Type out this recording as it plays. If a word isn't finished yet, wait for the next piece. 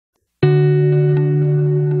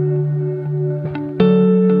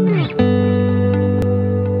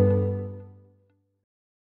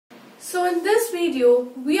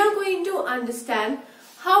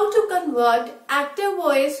convert active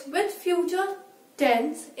voice with future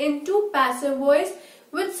tense into passive voice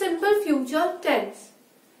with simple future tense.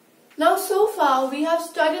 Now so far we have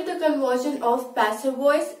studied the conversion of passive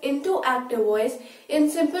voice into active voice in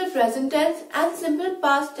simple present tense and simple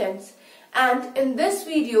past tense. And in this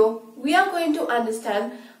video we are going to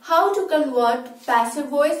understand how to convert passive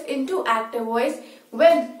voice into active voice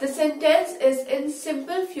when the sentence is in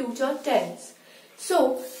simple future tense.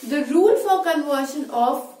 So the rule for conversion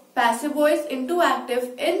of passive voice into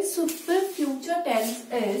active in simple future tense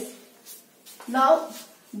is, now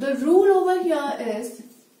the rule over here is,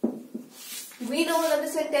 we know that the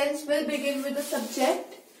sentence will begin with the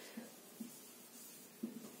subject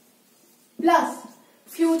plus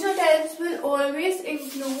future tense will always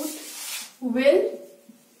include will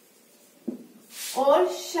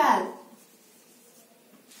or shall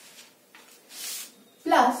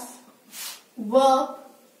plus verb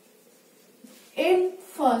in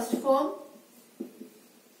first form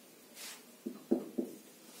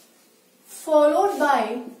followed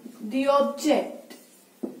by the object.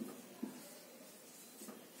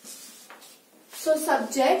 So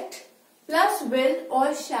subject plus will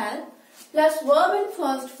or shall plus verb in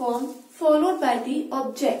first form followed by the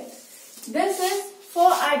object. This is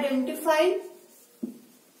for identifying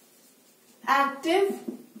active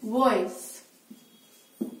voice.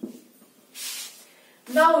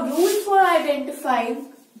 Now rule for identifying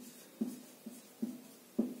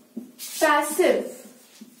passive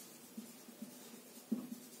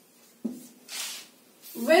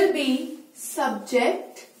will be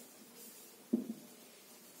subject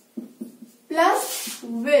plus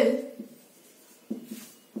will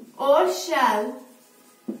or shall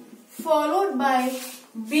followed by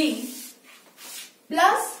be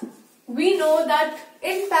plus, we know that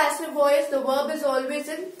in passive voice the verb is always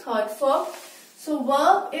in third form. So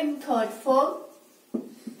verb in third form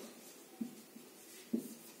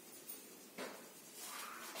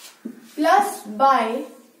plus by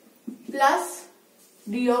plus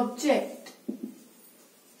the object.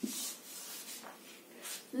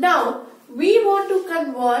 Now we want to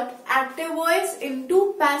convert active voice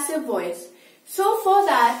into passive voice. So for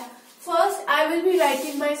that, first I will be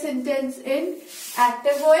writing my sentence in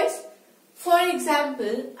active voice. For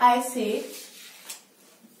example, I say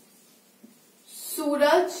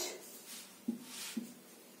Suraj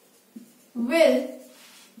will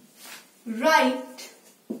write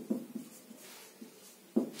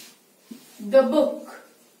the book.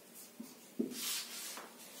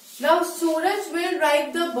 Now Suraj will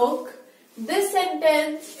write the book. This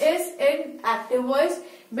sentence is in active voice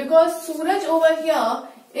because Suraj over here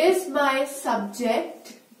is my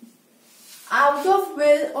subject. Out of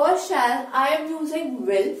will or shall I am using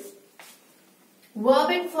will. Verb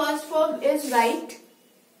in first form is write,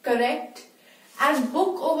 correct, and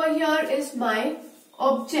book over here is my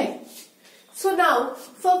object. So now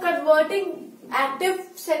for converting active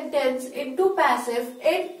sentence into passive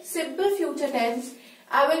in simple future tense,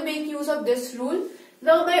 I will make use of this rule.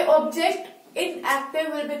 Now my object in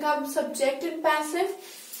active will become subject in passive.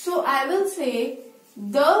 So I will say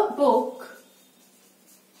the book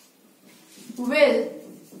will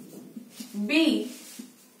be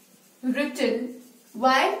written.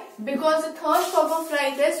 Why? Because the third form of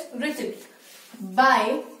write is written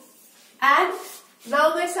by, and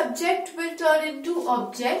now my subject will turn into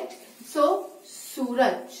object. So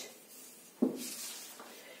Suraj.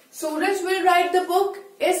 Suraj will write the book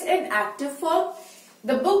is in active form.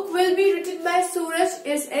 The book will be written by Suraj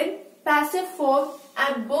is in passive form,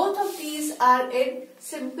 and both of these are in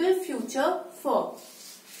simple future form.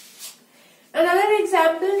 Another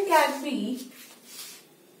example can be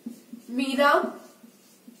Meena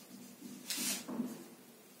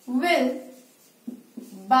will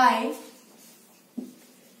buy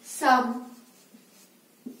some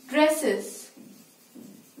dresses.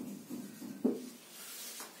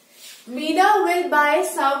 Meena will buy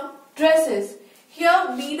some dresses. Here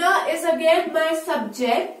Meena is again my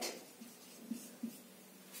subject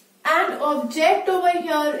and object over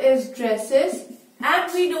here is dresses,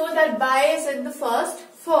 and we know that buy is in the first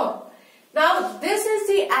form. Now this is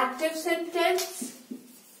the active sentence.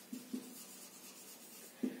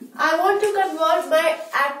 I want to convert my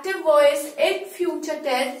active voice in future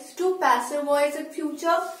tense to passive voice in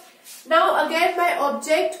future. Now again my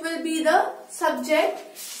object will be the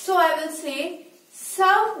subject. So I will say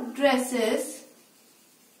some dresses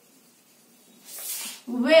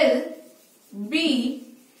will be,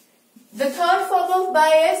 the third form of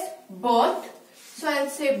buy is bought. So I will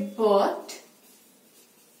say bought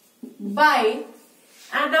by,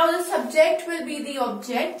 and now the subject will be the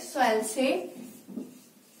object. So I will say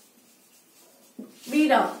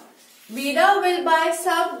Meena. Veena will buy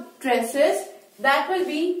some dresses. That will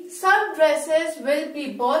be some dresses will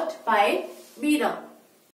be bought by Veena.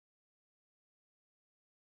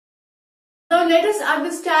 Now let us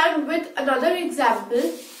understand with another example.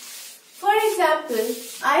 For example,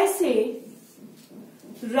 I say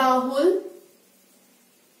Rahul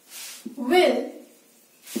will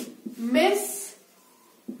miss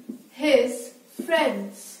his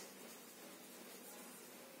friends.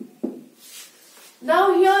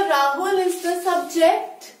 Now here Rahul is the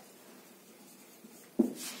subject.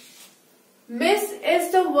 Miss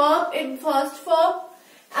is the verb in first form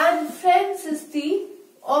and friends is the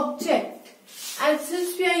object. And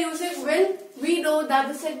since we are using will, we know that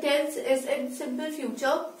the sentence is in simple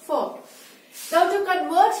future form. Now to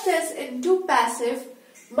convert this into passive,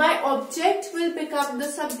 my object will become the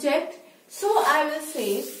subject. So I will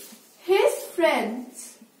say his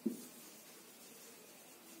friends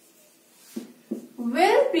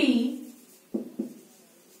will be,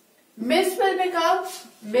 miss will become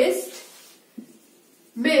missed,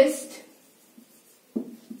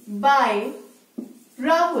 by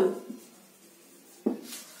Rahul.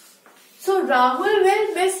 So Rahul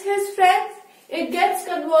will miss his friends. It gets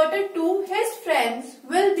converted to his friends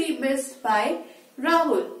will be missed by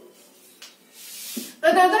Rahul.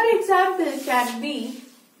 Another example can be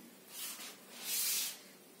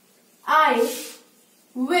I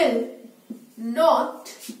will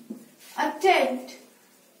not attend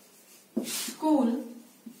school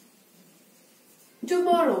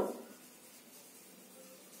tomorrow.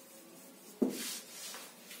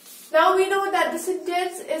 Now we know that the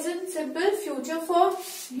sentence is in simple future form.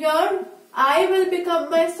 Here I will become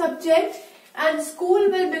my subject and school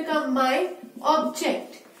will become my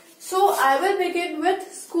object. So I will begin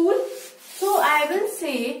with school. So I will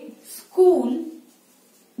say school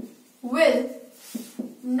will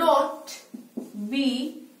not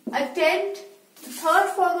be attend. The third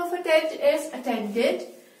form of attend is attended.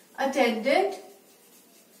 Attended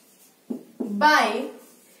by.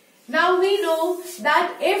 Now we know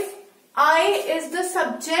that if I is the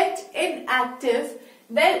subject in active,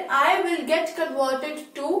 then I will get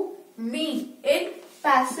converted to me in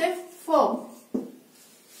passive form.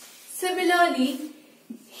 Similarly,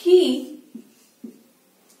 he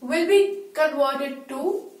will be converted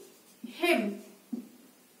to him.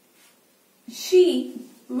 She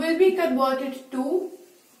will be converted to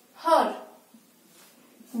her.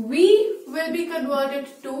 We will be converted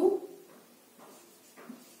to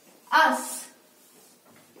us.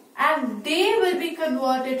 And they will be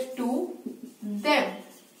converted to them.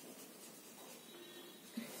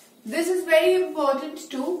 This is very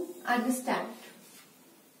important to understand.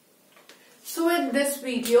 So in this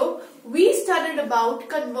video, we studied about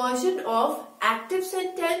conversion of active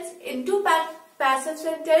sentence into passive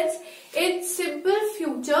sentence in simple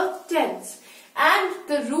future tense. And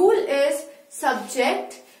the rule is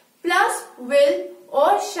subject plus will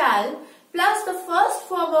or shall plus the first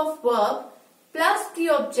form of verb plus the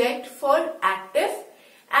object for active,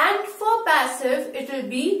 and for passive it will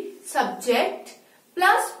be subject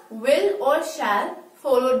plus will or shall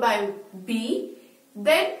followed by be.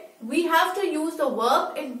 Then we have to use the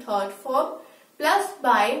verb in third form plus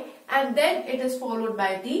by, and then it is followed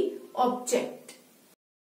by the object.